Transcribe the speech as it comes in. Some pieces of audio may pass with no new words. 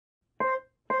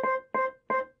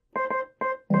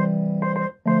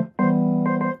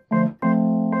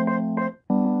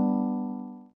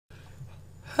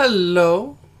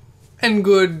Hello, and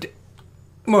good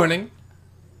morning,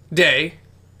 day,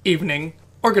 evening,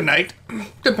 or good night,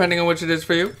 depending on which it is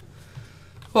for you.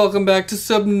 Welcome back to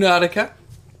Subnautica.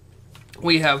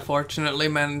 We have fortunately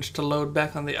managed to load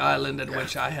back on the island at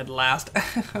which I had last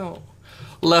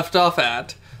left off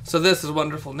at, so this is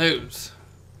wonderful news.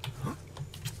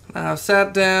 Now I've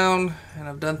sat down and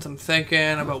I've done some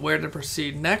thinking about where to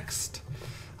proceed next.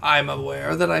 I'm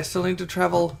aware that I still need to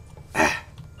travel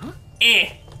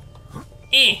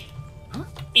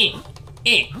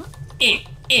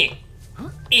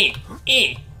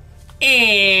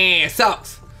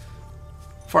sucks,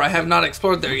 for I have not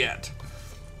explored there yet.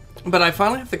 But I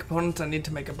finally have the components I need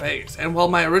to make a base, and while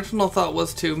my original thought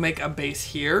was to make a base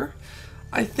here,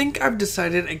 I think I've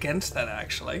decided against that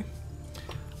actually.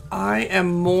 I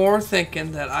am more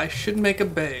thinking that I should make a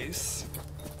base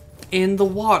in the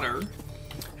water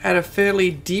at a fairly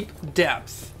deep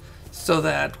depth, so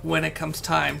that when it comes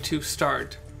time to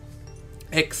start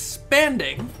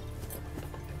expanding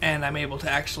and I'm able to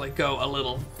actually go a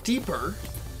little deeper,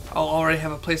 I'll already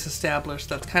have a place established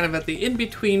that's kind of at the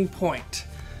in-between point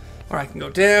where I can go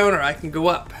down or I can go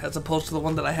up, as opposed to the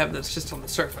one that I have that's just on the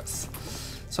surface.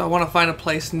 So I want to find a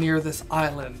place near this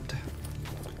island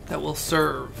that will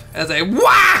serve as a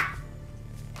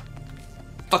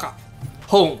fuck off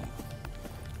home,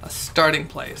 a starting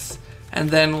place. And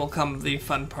then will come the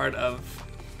fun part of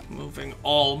moving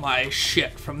all my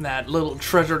shit from that little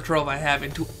treasure trove I have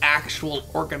into actual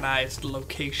organized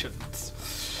locations.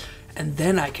 And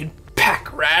then I can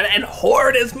pack rat and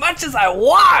hoard as much as I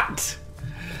want!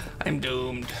 I'm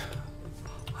doomed.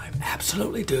 I'm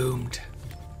absolutely doomed.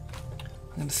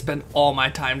 I'm gonna spend all my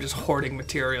time just hoarding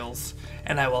materials,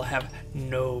 and I will have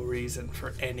no reason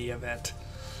for any of it.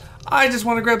 I just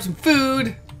want to grab some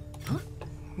food.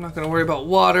 I'm not going to worry about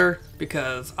water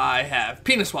because I have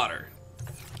penis water,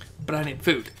 but I need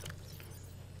food.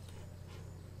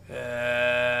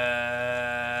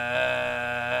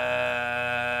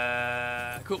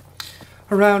 Cool.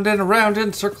 Around and around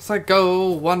in circles I go,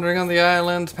 wandering on the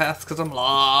island's paths because I'm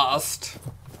lost.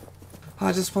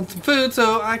 I just want some food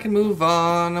so I can move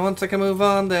on, and once I can move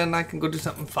on, then I can go do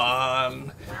something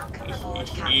fun.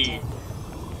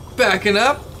 Backing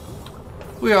up,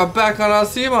 we are back on our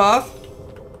sea moth.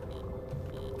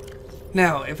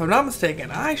 Now, if I'm not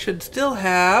mistaken, I should still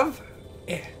have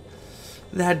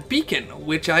that beacon,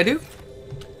 which I do.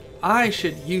 I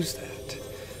should use that.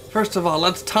 First of all,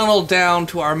 let's tunnel down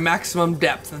to our maximum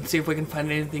depth and see if we can find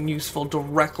anything useful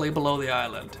directly below the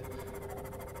island.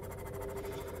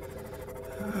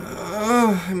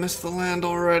 I missed the land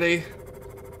already.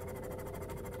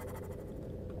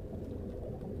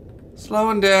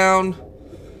 Slowing down.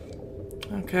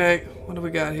 Okay, what do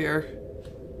we got here?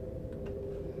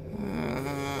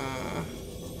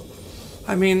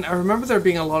 I mean, I remember there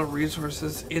being a lot of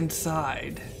resources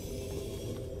inside.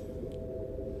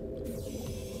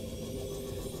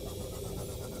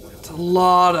 It's a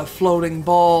lot of floating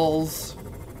balls.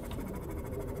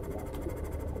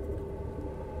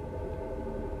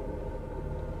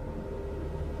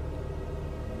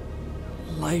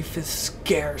 Life is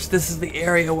scarce. This is the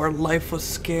area where life was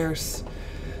scarce.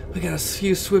 We got a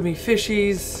few swimmy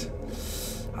fishies.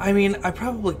 I mean, I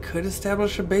probably could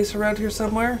establish a base around here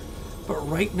somewhere, but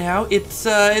right now it's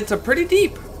a pretty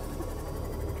deep.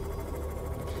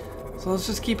 So let's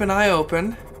just keep an eye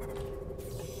open.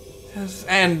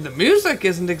 And the music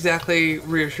isn't exactly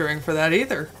reassuring for that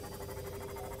either.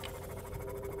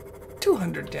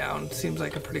 200 down seems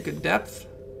like a pretty good depth.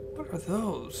 What are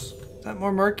those? Is that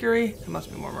more mercury? It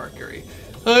must be more mercury.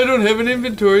 I don't have an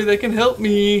inventory that can help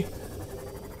me.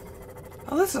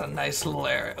 Oh, this is a nice little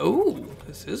area. Ooh,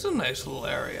 this is a nice little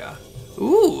area.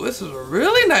 Ooh, this is a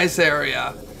really nice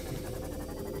area.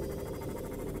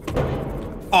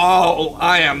 Oh,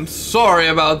 I am sorry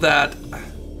about that. I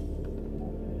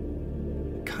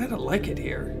kind of like it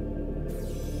here.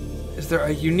 Is there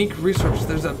a unique resource?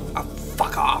 There's a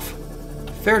fuck off.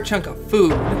 A fair chunk of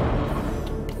food.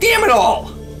 Damn it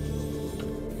all!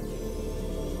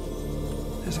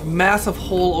 There's a massive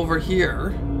hole over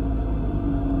here.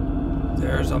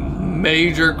 There's a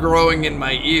major growing in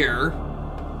my ear.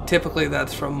 Typically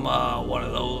that's from one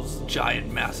of those giant,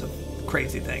 massive,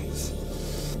 crazy things.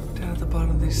 Down at the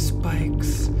bottom of these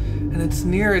spikes. And it's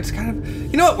kind of...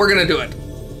 You know what? We're gonna do it.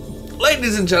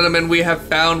 Ladies and gentlemen, we have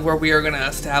found where we are gonna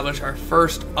establish our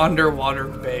first underwater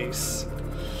base.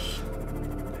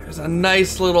 There's a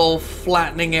nice little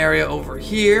flattening area over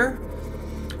here.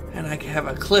 And I have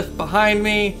a cliff behind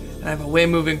me. And I have a way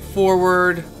moving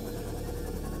forward.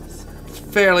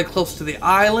 Fairly close to the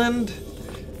island.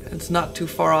 It's not too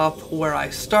far off where I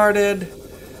started.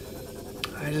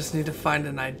 I just need to find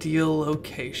an ideal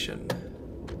location.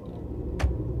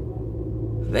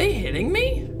 Are they hitting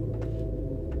me?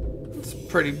 It's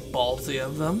pretty ballsy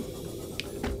of them.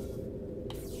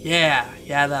 Yeah,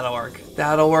 that'll work.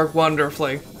 That'll work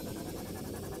wonderfully.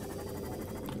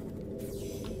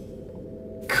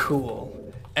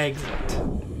 Cool. Exit.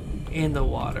 In the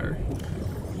water.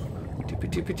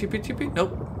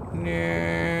 Nope.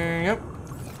 Yep.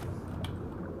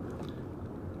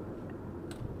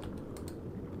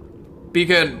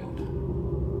 Beacon.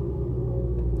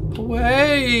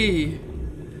 Away.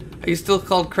 Are you still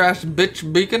called Crash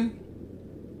Bitch Beacon?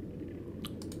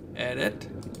 Edit.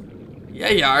 Yeah,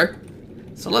 you are.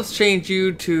 So let's change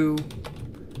you to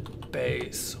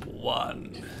Base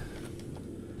 1.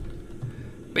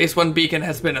 Base 1 beacon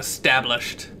has been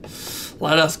established.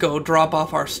 Let us go drop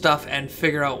off our stuff and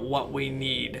figure out what we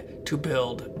need to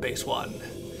build Base 1.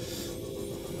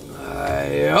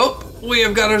 I hope we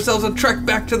have got ourselves a trek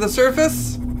back to the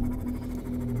surface.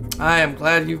 I am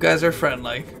glad you guys are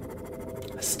friendly.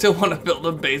 I still want to build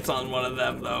a base on one of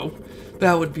them though.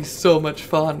 That would be so much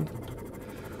fun.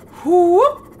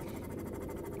 Whoop.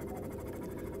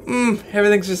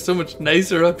 Everything's just so much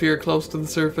nicer up here close to the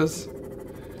surface.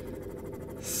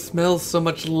 Smells so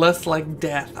much less like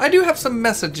death. I do have some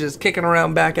messages kicking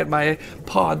around back at my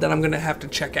pod that I'm gonna have to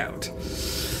check out.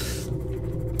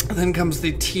 Then comes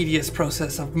the tedious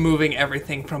process of moving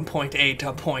everything from point A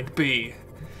to point B.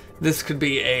 This could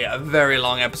be a very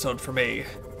long episode for me.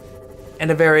 And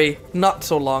a very not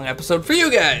so long episode for you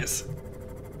guys.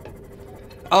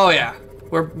 Oh yeah,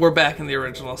 we're back in the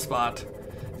original spot.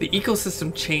 The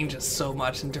ecosystem changes so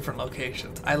much in different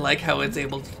locations. I like how it's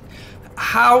able to,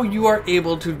 how you are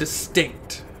able to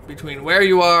distinct between where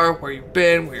you are, where you've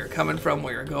been, where you're coming from,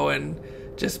 where you're going,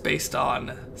 just based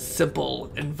on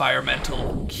simple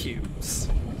environmental cues.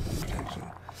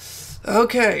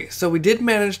 Okay, so we did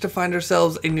manage to find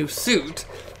ourselves a new suit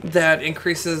that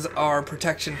increases our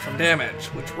protection from damage,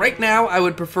 which right now I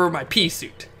would prefer my pea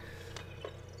suit.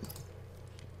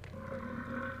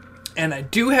 And I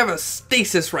do have a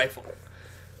stasis rifle,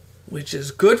 which is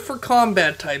good for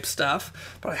combat type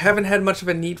stuff, but I haven't had much of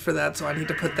a need for that, so I need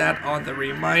to put that on the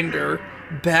reminder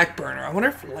back burner. I wonder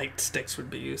if light sticks would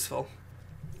be useful.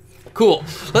 Cool.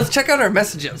 Let's check out our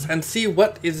messages and see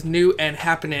what is new and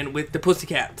happening with the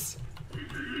pussycats.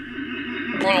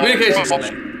 Communications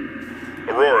today.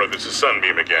 Aurora, this is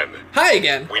Sunbeam again. Hi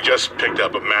again. We just picked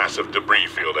up a massive debris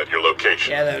field at your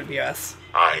location. Yeah, that would be us.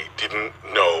 I didn't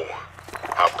know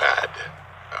how bad.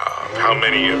 How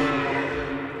many of...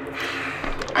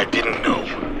 I didn't know.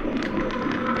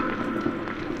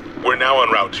 We're now en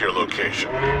route to your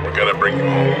location. We're gonna bring you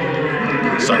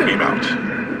home. Sunbeam out.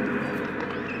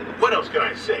 What else can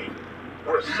I say?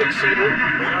 We're a six-seater.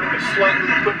 We aren't even slightly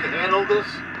equipped to handle this.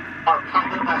 Our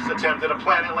pilot last attempted a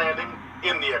planet landing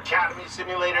in the Academy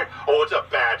simulator. Oh, it's a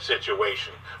bad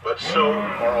situation. But so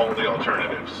are all the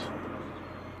alternatives.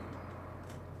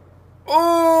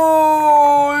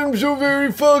 Oh, I'm so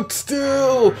very fucked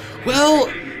still. Well,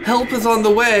 help is on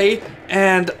the way,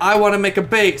 and I want to make a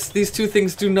base. These two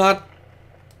things do not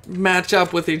match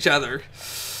up with each other.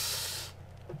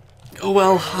 Oh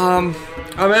well,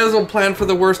 I might as well plan for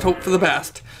the worst, hope for the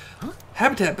best.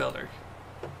 Habitat builder.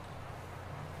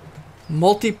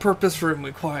 Multi-purpose room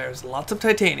requires lots of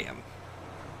titanium.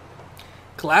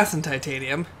 Glass and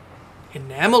titanium.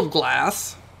 Enameled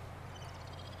glass.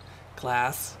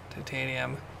 Glass.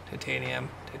 Titanium, titanium,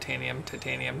 titanium,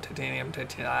 titanium, titanium,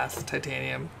 glass,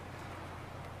 titanium.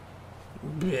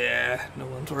 Yeah, no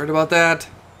one's worried about that.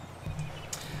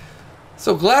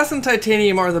 So glass and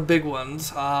titanium are the big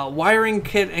ones. Wiring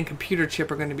kit and computer chip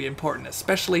are going to be important,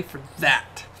 especially for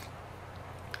that.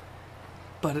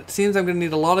 But it seems I'm going to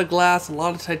need a lot of glass, a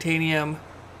lot of titanium.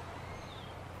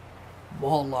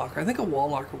 Wall locker. I think a wall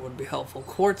locker would be helpful.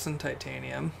 Quartz and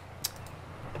titanium.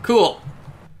 Cool.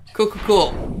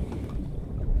 Cool.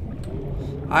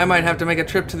 I might have to make a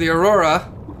trip to the Aurora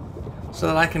so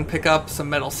that I can pick up some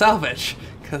metal salvage,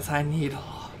 because I need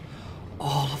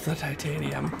all of the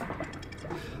titanium.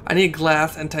 I need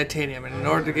glass and titanium, and in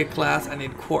order to get glass, I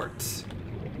need quartz.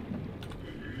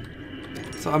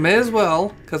 So I may as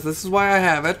well, because this is why I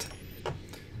have it,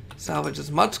 salvage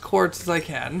as much quartz as I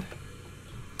can,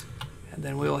 and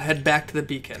then we will head back to the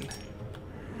beacon.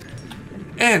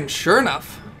 And sure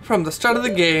enough, from the start of the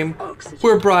game,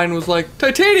 where Brian was like,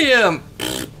 titanium!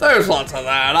 There's lots of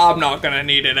that, I'm not gonna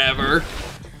need it ever.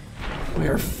 We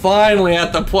are finally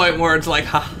at the point where it's like,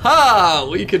 haha,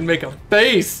 we can make a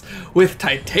base with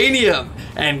titanium.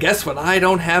 And guess what I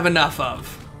don't have enough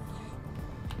of?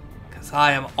 Because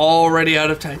I am already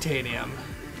out of titanium.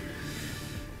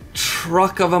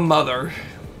 Truck of a mother.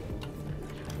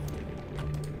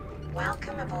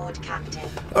 aboard, Captain.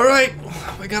 Alright,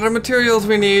 we got our materials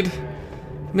we need.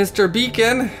 Mr.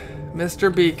 Beacon.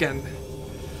 Mr. Beacon.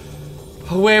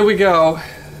 Away we go.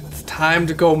 It's time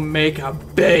to go make a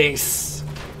base.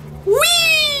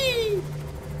 Whee!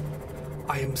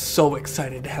 I am so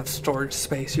excited to have storage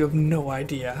space. You have no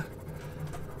idea.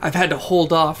 I've had to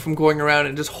hold off from going around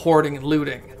and just hoarding and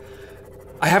looting.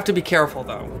 I have to be careful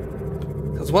though.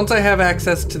 Because once I have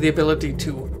access to the ability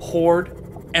to hoard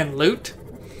and loot,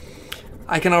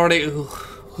 I can already...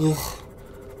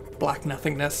 black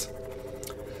nothingness.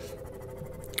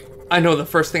 I know the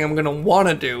first thing I'm going to want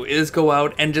to do is go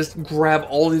out and just grab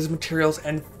all these materials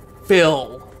and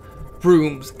fill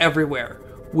rooms everywhere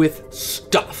with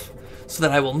stuff so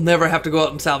that I will never have to go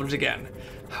out and salvage again.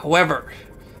 However,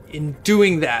 in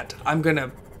doing that, I'm going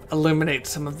to eliminate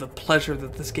some of the pleasure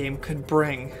that this game could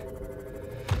bring.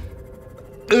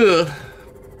 Ugh.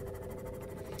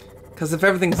 Because if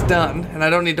everything's done, and I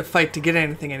don't need to fight to get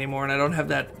anything anymore, and I don't have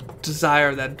that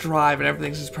desire, that drive, and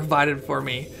everything's just provided for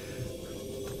me,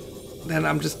 then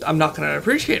I'm not going to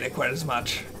appreciate it quite as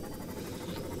much.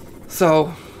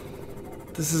 So,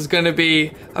 this is going to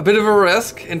be a bit of a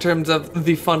risk in terms of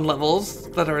the fun levels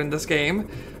that are in this game,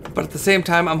 but at the same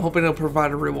time, I'm hoping it'll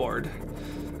provide a reward.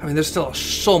 I mean, there's still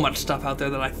so much stuff out there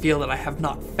that I feel that I have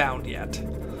not found yet.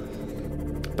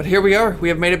 But here we are. We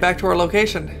have made it back to our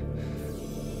location.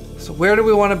 So where do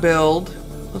we want to build?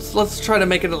 Let's try to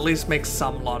make it at least make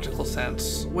some logical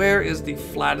sense. Where is the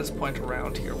flattest point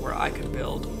around here where I could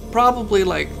build? Probably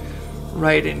like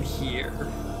right in here.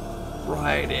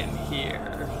 Right in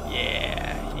here.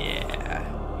 Yeah,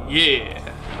 yeah,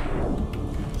 yeah.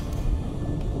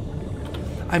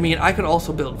 I mean, I could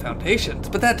also build foundations,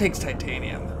 but that takes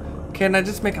titanium. Can I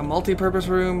just make a multi-purpose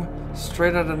room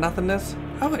straight out of nothingness?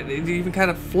 Oh, it even kind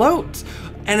of floats.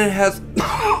 And it has...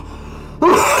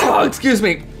 excuse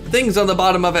me, things on the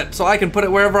bottom of it, so I can put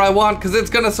it wherever I want because it's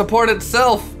gonna support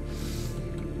itself.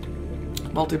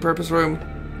 Multi-purpose room.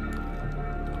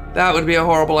 That would be a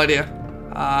horrible idea.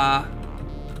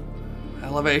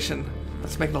 Elevation.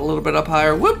 Let's make it a little bit up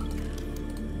higher. Whoop.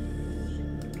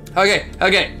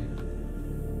 Okay.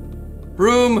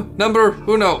 Room number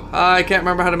uno. I can't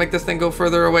remember how to make this thing go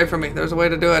further away from me. There's a way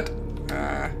to do it.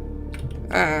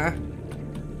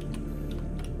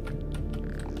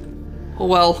 Oh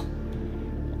well.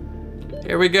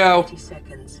 Here we go. 30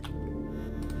 seconds.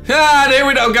 Ah, there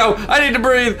we don't go. I need to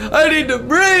breathe. I need to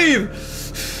breathe.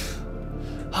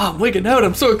 Oh, I'm wigging out.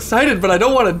 I'm so excited, but I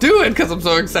don't want to do it because I'm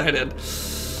so excited.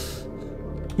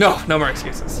 No more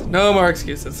excuses. No more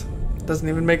excuses. Doesn't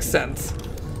even make sense.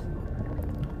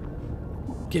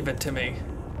 Give it to me.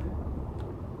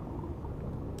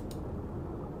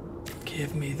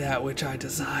 Give me that which I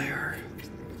desire.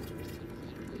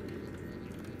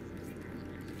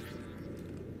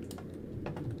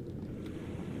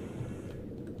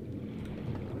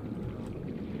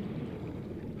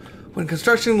 When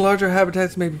constructing larger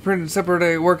habitats may be printed to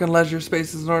separate work and leisure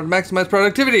spaces in order to maximize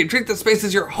productivity. Treat the space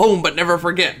as your home, but never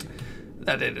forget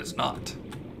that it is not.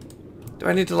 Do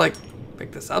I need to, like,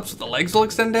 pick this up so the legs will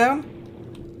extend down?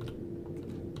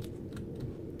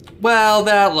 Well,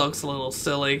 that looks a little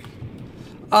silly.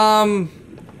 I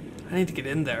need to get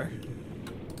in there.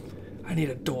 I need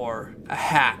a door, a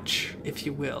hatch, if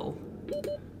you will.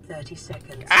 30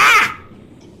 seconds. Ah!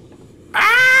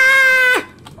 Ah!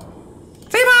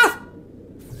 Seamoth!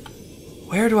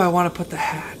 Where do I want to put the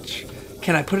hatch?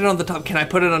 Can I put it on the top? Can I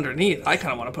put it underneath? I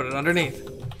kind of want to put it underneath.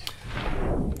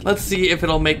 Let's see if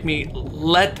it'll let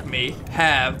me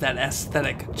have that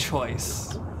aesthetic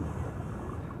choice.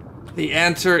 The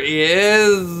answer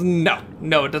is no.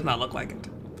 No, it does not look like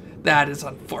it. That is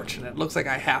unfortunate. Looks like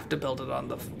I have to build it on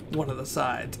one of the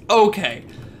sides. Okay.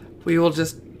 We will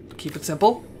just keep it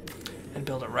simple and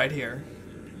build it right here.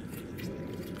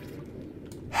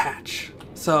 Hatch.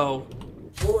 So...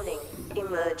 Warning.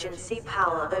 Emergency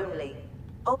power only.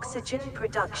 Oxygen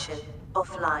production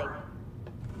offline.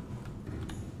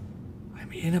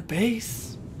 I'm in a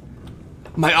base.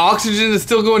 My oxygen is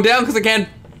still going down because I can't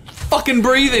fucking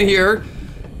breathe in here.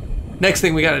 Next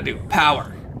thing we gotta do,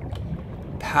 power.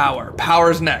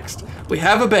 Power's next. We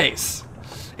have a base.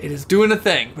 It is doing a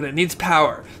thing, but it needs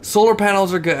power. Solar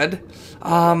panels are good.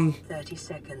 30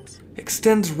 seconds.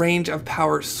 Extends range of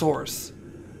power source.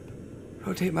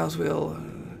 Rotate mouse wheel.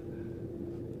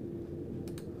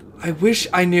 I wish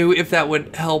I knew if that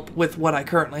would help with what I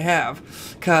currently have.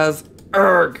 Cause,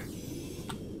 erg.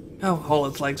 Oh, all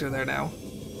its legs are there now.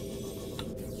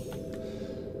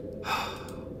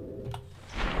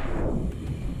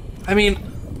 I mean,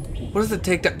 what does it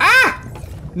take to... Ah!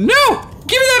 No!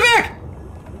 Give me that back!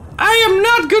 I am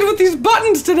not good with these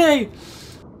buttons today!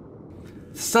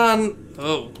 Sun,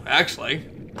 Oh, actually.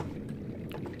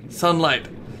 Sunlight.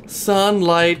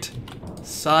 Sunlight.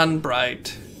 Sun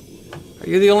bright. Are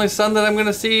you the only sun that I'm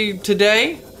gonna see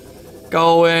today?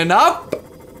 Going up.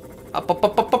 Up, up,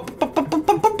 up, up, up, up, up, up, up,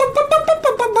 up,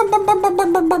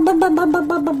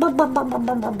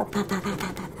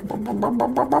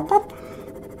 up.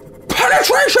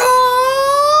 Penetration!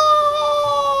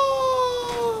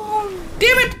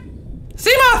 Damn it!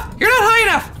 Seamoth! You're not high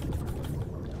enough!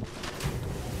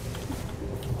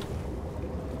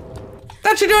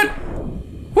 That should do it!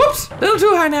 Whoops! A little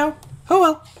too high now. Oh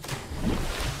well.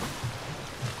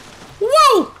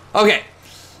 Whoa! Okay.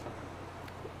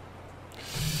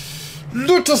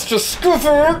 Let us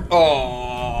discover...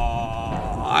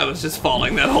 Oh, I was just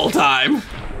falling that whole time.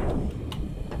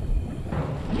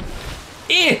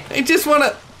 I just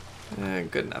wanna...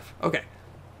 good enough. Okay.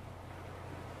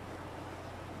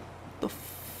 The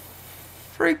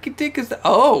freaky dick is that?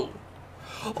 Oh.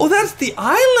 Oh, that's the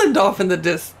island off in the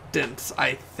distance,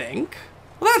 I think.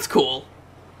 Well, that's cool.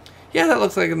 Yeah, that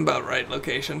looks like an about right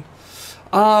location.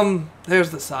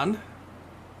 There's the sun.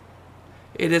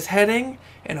 It is heading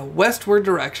in a westward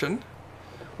direction,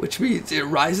 which means it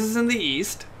rises in the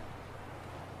east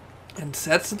and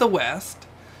sets in the west.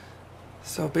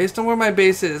 So based on where my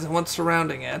base is and what's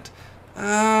surrounding it,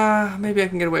 maybe I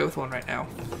can get away with one right now.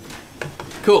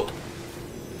 Cool.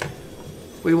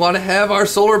 We want to have our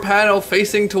solar panel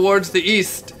facing towards the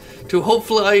east to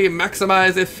hopefully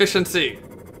maximize efficiency.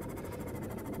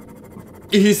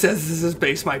 He says his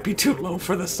base might be too low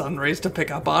for the sun rays to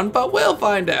pick up on, but we'll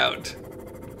find out.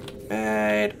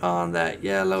 Right on that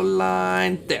yellow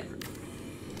line there.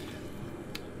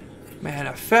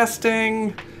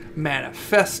 Manifesting.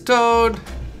 Manifestoed.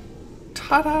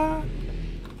 Ta-da!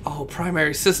 Oh,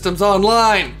 primary systems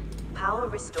online. Power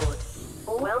restored.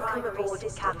 Welcome aboard,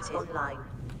 Captain. Online.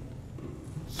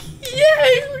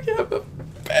 Yay! We have a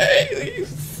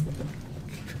base.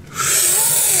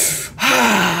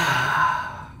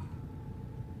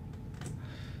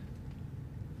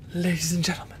 Ladies and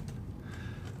gentlemen,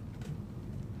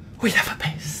 we have a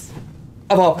base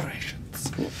of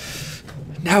operations.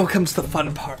 Now comes the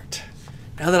fun part.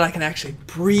 Now that I can actually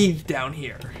breathe down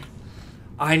here,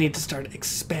 I need to start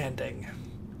expanding.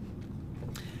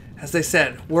 As they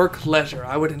said, work, leisure.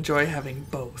 I would enjoy having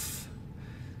both.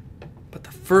 But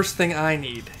the first thing I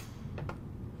need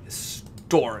is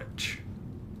storage.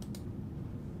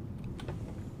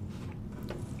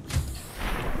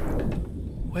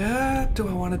 What do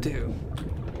I want to do?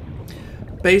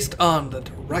 Based on the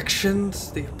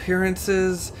directions, the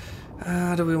appearances,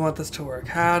 how do we want this to work?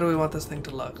 How do we want this thing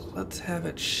to look? Let's have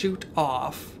it shoot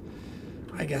off,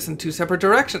 I guess, in two separate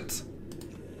directions.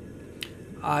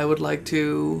 I would like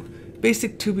to...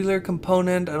 Basic tubular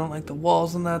component. I don't like the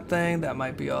walls on that thing. That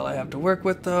might be all I have to work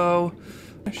with, though.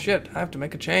 Shit, I have to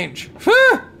make a change.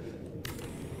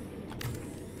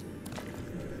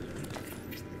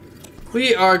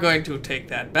 We are going to take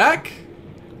that back.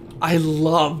 I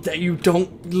love that you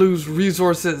don't lose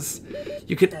resources.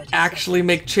 You can actually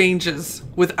make changes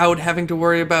without having to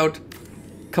worry about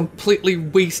completely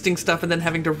wasting stuff and then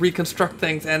having to reconstruct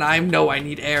things. And I know I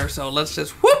need air, so let's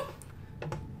just whoop.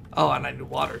 Oh, and I need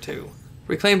water too.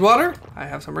 Reclaimed water? I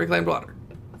have some reclaimed water.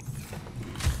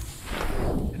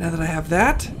 And now that I have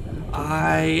that,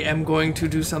 I am going to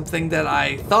do something that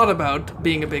I thought about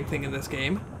being a big thing in this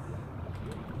game.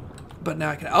 But now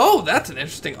I can... Oh, that's an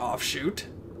interesting offshoot.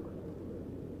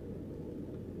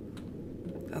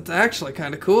 That's actually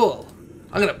kind of cool.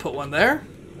 I'm going to put one there.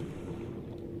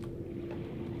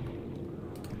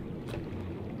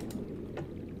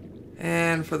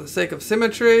 And for the sake of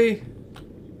symmetry...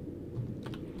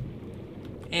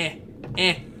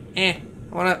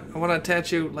 I wanna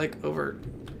attach you, like, over...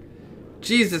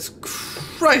 Jesus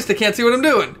Christ, I can't see what I'm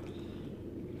doing!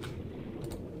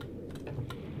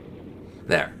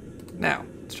 There. Now,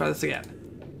 let's try this again.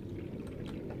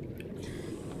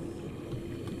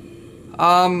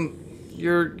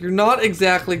 You're not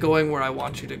exactly going where I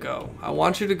want you to go. I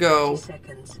want you to go... 30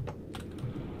 seconds.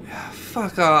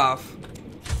 Fuck off.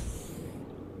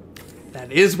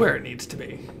 That is where it needs to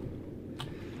be.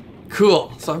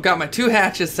 Cool. So I've got my two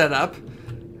hatches set up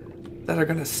that are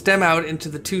going to stem out into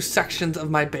the two sections of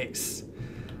my base.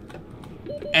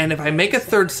 And if I make a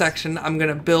third section, I'm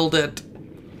going to build it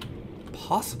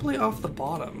possibly off the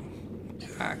bottom,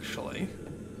 actually.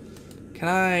 Can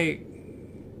I...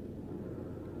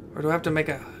 Or do I have to make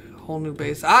a whole new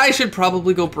base? I should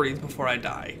probably go breathe before I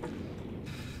die.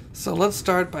 So let's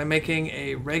start by making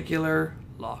a regular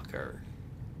locker.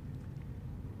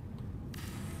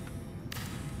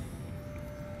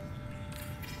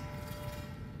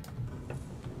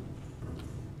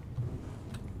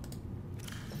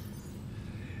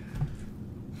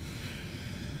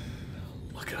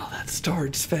 that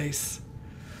storage space.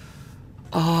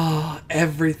 Ah,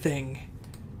 everything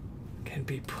can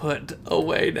be put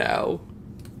away now.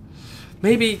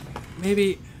 Maybe.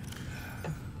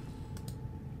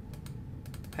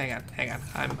 Hang on.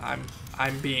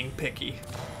 I'm being picky.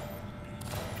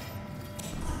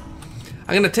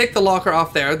 I'm gonna take the locker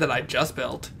off there that I just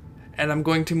built, and I'm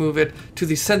going to move it to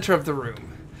the center of the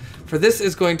room. For this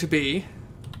is going to be.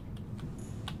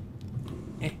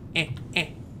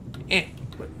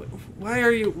 Why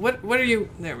are you? What are you?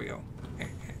 There we go.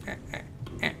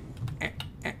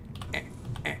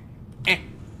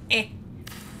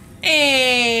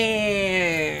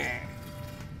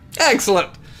 Excellent.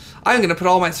 I'm going to put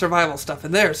all my survival stuff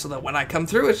in there so that when I come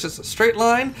through, it's just a straight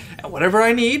line, and whatever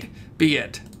I need, be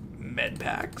it med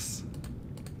packs,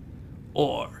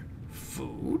 or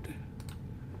food,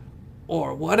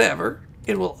 or whatever,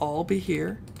 it will all be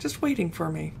here, just waiting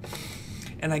for me.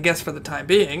 And I guess for the time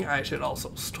being, I should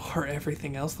also store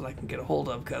everything else that I can get a hold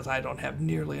of, because I don't have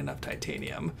nearly enough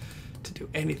titanium to do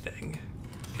anything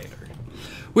later.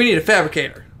 We need a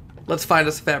fabricator. Let's find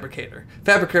us a fabricator.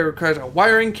 Fabricator requires a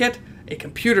wiring kit, a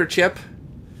computer chip,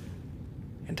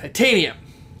 and titanium.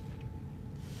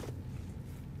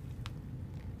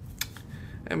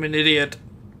 I'm an idiot.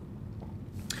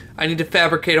 I need to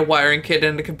fabricate a wiring kit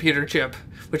and a computer chip,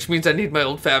 which means I need my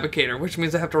old fabricator, which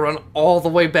means I have to run all the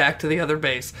way back to the other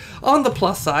base. On the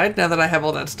plus side, now that I have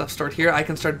all that stuff stored here, I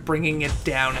can start bringing it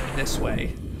down in this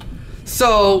way.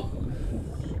 So,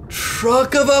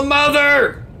 truck of a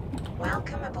mother!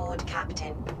 Welcome aboard,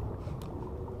 Captain.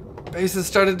 Base has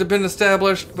started to been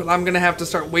established, but I'm gonna have to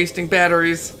start wasting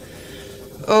batteries.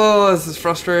 Oh, this is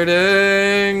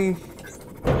frustrating.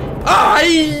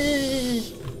 Aye!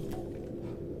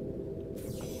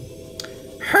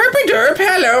 Herpy-derp,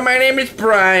 hello, my name is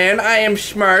Brian. I am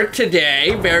smart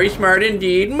today, very smart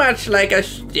indeed, much like a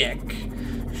stick.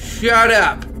 Shut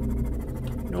up.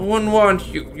 No one wants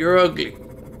you, you're ugly.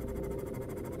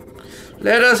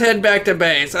 Let us head back to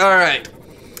base, alright.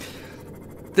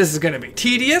 This is gonna be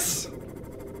tedious.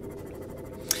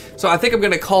 So I think I'm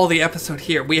gonna call the episode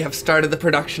here. We have started the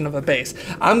production of a base.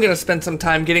 I'm gonna spend some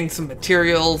time getting some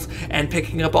materials and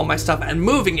picking up all my stuff and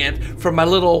moving it from my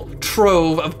little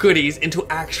trove of goodies into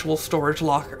actual storage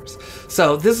lockers.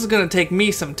 So this is gonna take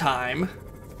me some time.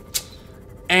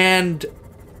 And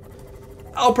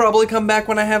I'll probably come back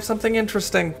when I have something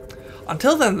interesting.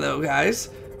 Until then though, guys,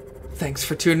 thanks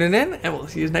for tuning in, and we'll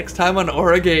see you next time on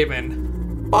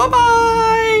Origaming.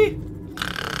 Bye-bye!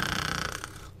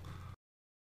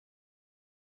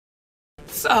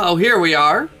 So here we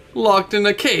are, locked in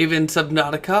a cave in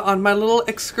Subnautica on my little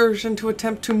excursion to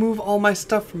attempt to move all my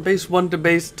stuff from base 1 to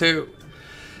base 2.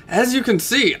 As you can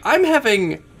see, I'm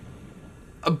having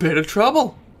a bit of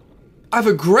trouble. I have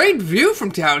a great view from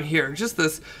down here, just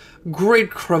this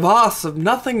great crevasse of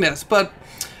nothingness, but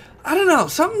I don't know,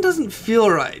 something doesn't feel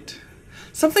right.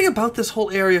 Something about this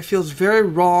whole area feels very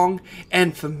wrong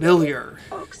and familiar.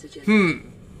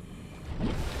 Oxygen.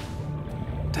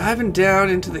 Diving down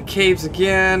into the caves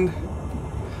again.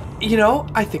 You know,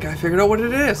 I think I figured out what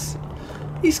it is.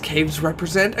 These caves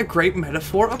represent a great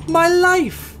metaphor of my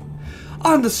life.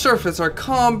 On the surface are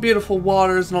calm, beautiful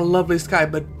waters and a lovely sky,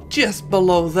 but just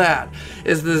below that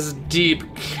is this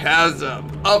deep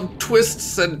chasm of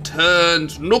twists and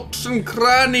turns, nooks and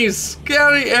crannies,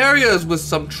 scary areas with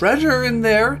some treasure in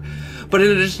there. But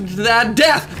in addition to that,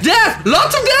 death! Death!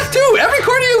 Lots of death too! Every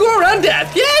corner you go around,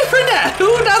 death! Yay for death!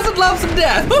 Who doesn't love some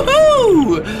death?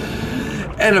 Woohoo!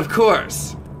 And of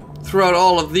course, throughout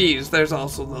all of these, there's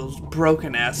also those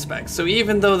broken aspects. So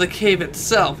even though the cave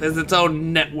itself is its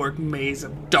own network maze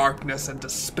of darkness and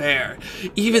despair,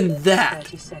 even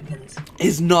that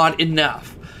is not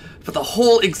enough. For the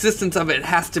whole existence of it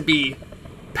has to be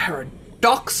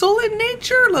paradoxal in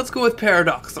nature? Let's go with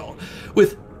paradoxal.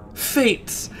 With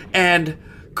fates and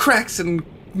cracks and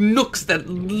nooks that,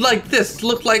 like this,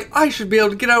 look like I should be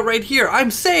able to get out right here.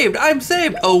 I'm saved! I'm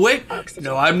saved! Oh wait,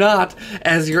 no I'm not.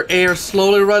 As your air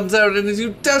slowly runs out and as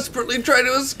you desperately try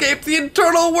to escape the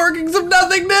internal workings of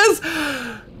nothingness.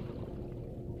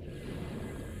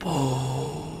 Oh.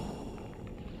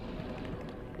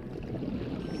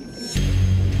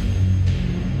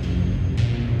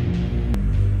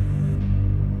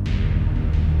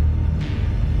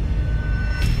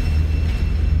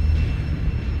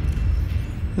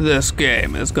 This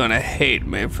game is gonna hate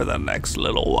me for the next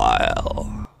little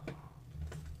while.